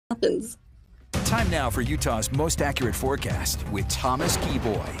happens. Time now for Utah's most accurate forecast with Thomas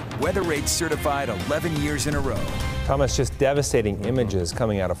Geboy. Weather rates certified 11 years in a row. Thomas, just devastating images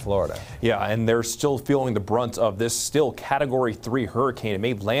coming out of Florida. Yeah, and they're still feeling the brunt of this still Category 3 hurricane. It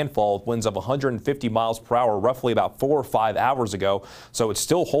made landfall with winds of 150 miles per hour roughly about 4 or 5 hours ago. So it's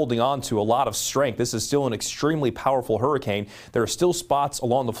still holding on to a lot of strength. This is still an extremely powerful hurricane. There are still spots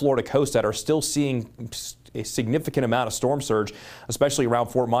along the Florida coast that are still seeing a significant amount of storm surge, especially around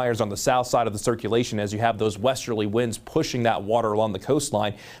Fort Myers on the south side of the circulation as you have those westerly winds pushing that water along the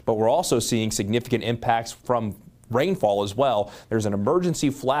coastline. But we're also seeing significant impacts from rainfall as well. There's an emergency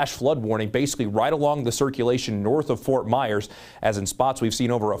flash flood warning basically right along the circulation north of Fort Myers, as in spots we've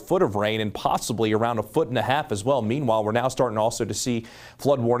seen over a foot of rain and possibly around a foot and a half as well. Meanwhile, we're now starting also to see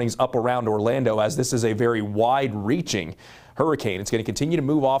flood warnings up around Orlando, as this is a very wide-reaching hurricane. It's going to continue to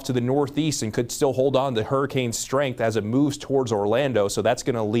move off to the northeast and could still hold on to hurricane strength as it moves towards Orlando. So that's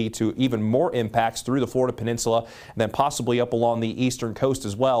going to lead to even more impacts through the Florida Peninsula and then possibly up along the eastern coast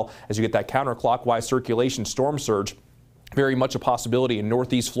as well, as you get that counterclockwise circulation storm surge. Very much a possibility in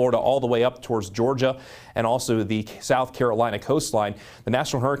northeast Florida all the way up towards Georgia and also the South Carolina coastline. The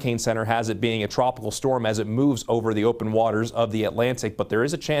National Hurricane Center has it being a tropical storm as it moves over the open waters of the Atlantic, but there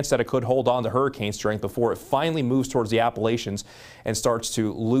is a chance that it could hold on to hurricane strength before it finally moves towards the Appalachians and starts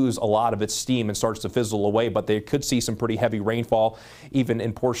to lose a lot of its steam and starts to fizzle away. But they could see some pretty heavy rainfall even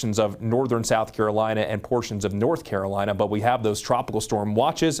in portions of northern South Carolina and portions of North Carolina. But we have those tropical storm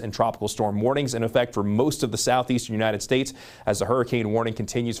watches and tropical storm warnings in effect for most of the southeastern United States, as the hurricane warning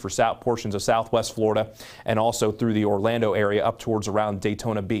continues for portions of southwest Florida and also through the Orlando area up towards around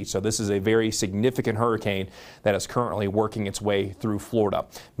Daytona Beach. So this is a very significant hurricane that is currently working its way through Florida.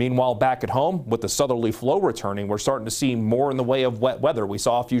 Meanwhile, back at home, with the southerly flow returning, we're starting to see more in the way of wet weather. We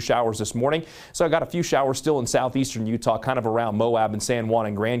saw a few showers this morning, so I got a few showers still in southeastern Utah, kind of around Moab and San Juan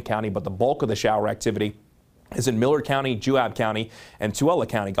and Grand County, but the bulk of the shower activity is in Miller County, Juab County, and Tooele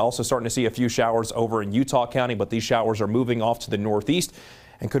County. Also starting to see a few showers over in Utah County, but these showers are moving off to the northeast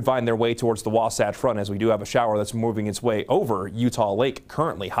and could find their way towards the Wasatch Front, as we do have a shower that's moving its way over Utah Lake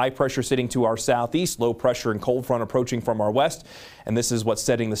currently. High pressure sitting to our southeast, low pressure and cold front approaching from our west, and this is what's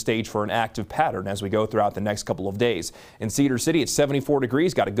setting the stage for an active pattern as we go throughout the next couple of days. In Cedar City, it's 74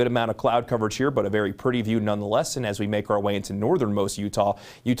 degrees, got a good amount of cloud coverage here, but a very pretty view nonetheless. And as we make our way into northernmost Utah,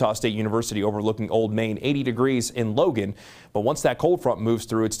 Utah State University overlooking Old Main, 80 degrees in Logan. But once that cold front moves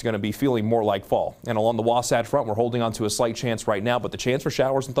through, it's going to be feeling more like fall. And along the Wasatch Front, we're holding on to a slight chance right now, but the chance for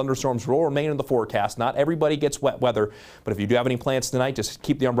showers and thunderstorms will remain in the forecast. Not everybody gets wet weather, but if you do have any plans tonight, just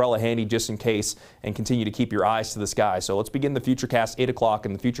keep the umbrella handy just in case and continue to keep your eyes to the sky. So let's begin the Futurecast 8 o'clock,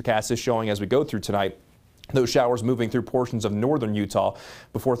 and the Futurecast is showing as we go through tonight those showers moving through portions of northern Utah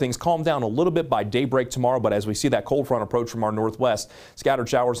before things calm down a little bit by daybreak tomorrow. But as we see that cold front approach from our northwest, scattered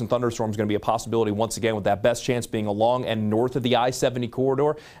showers and thunderstorms going to be a possibility once again, with that best chance being along and north of the I-70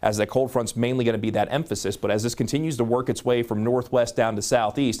 corridor, as that cold front's mainly going to be that emphasis. But as this continues to work its way from northwest down to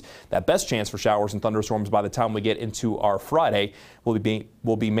southeast, that best chance for showers and thunderstorms by the time we get into our Friday will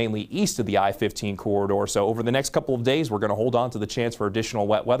be mainly east of the I-15 corridor. So over the next couple of days, we're going to hold on to the chance for additional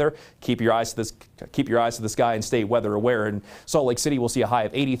wet weather. Keep your eyes to the sky and stay weather aware. In Salt Lake City, we'll see a high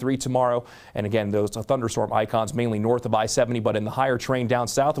of 83 tomorrow. And again, those thunderstorm icons mainly north of I-70, but in the higher terrain down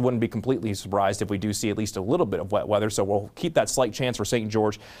south, I wouldn't be completely surprised if we do see at least a little bit of wet weather. So we'll keep that slight chance for St.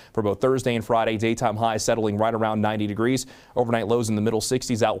 George for both Thursday and Friday. Daytime highs settling right around 90 degrees. Overnight lows in the middle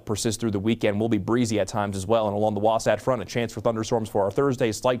 60s. That will persist through the weekend. Will be breezy at times as well. And along the Wasatch Front, a chance for thunderstorms for our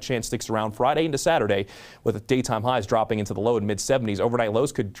Thursday. Slight chance sticks around Friday into Saturday, with daytime highs dropping into the low and mid 70s. Overnight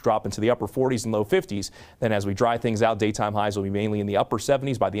lows could drop into the upper 40s and low 50s. Then as we dry things out, daytime highs will be mainly in the upper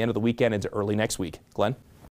 70s by the end of the weekend into early next week. Glenn?